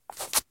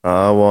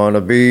I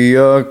wanna be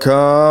a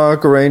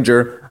cock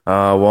ranger.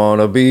 I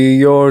wanna be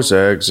your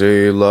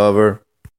sexy lover.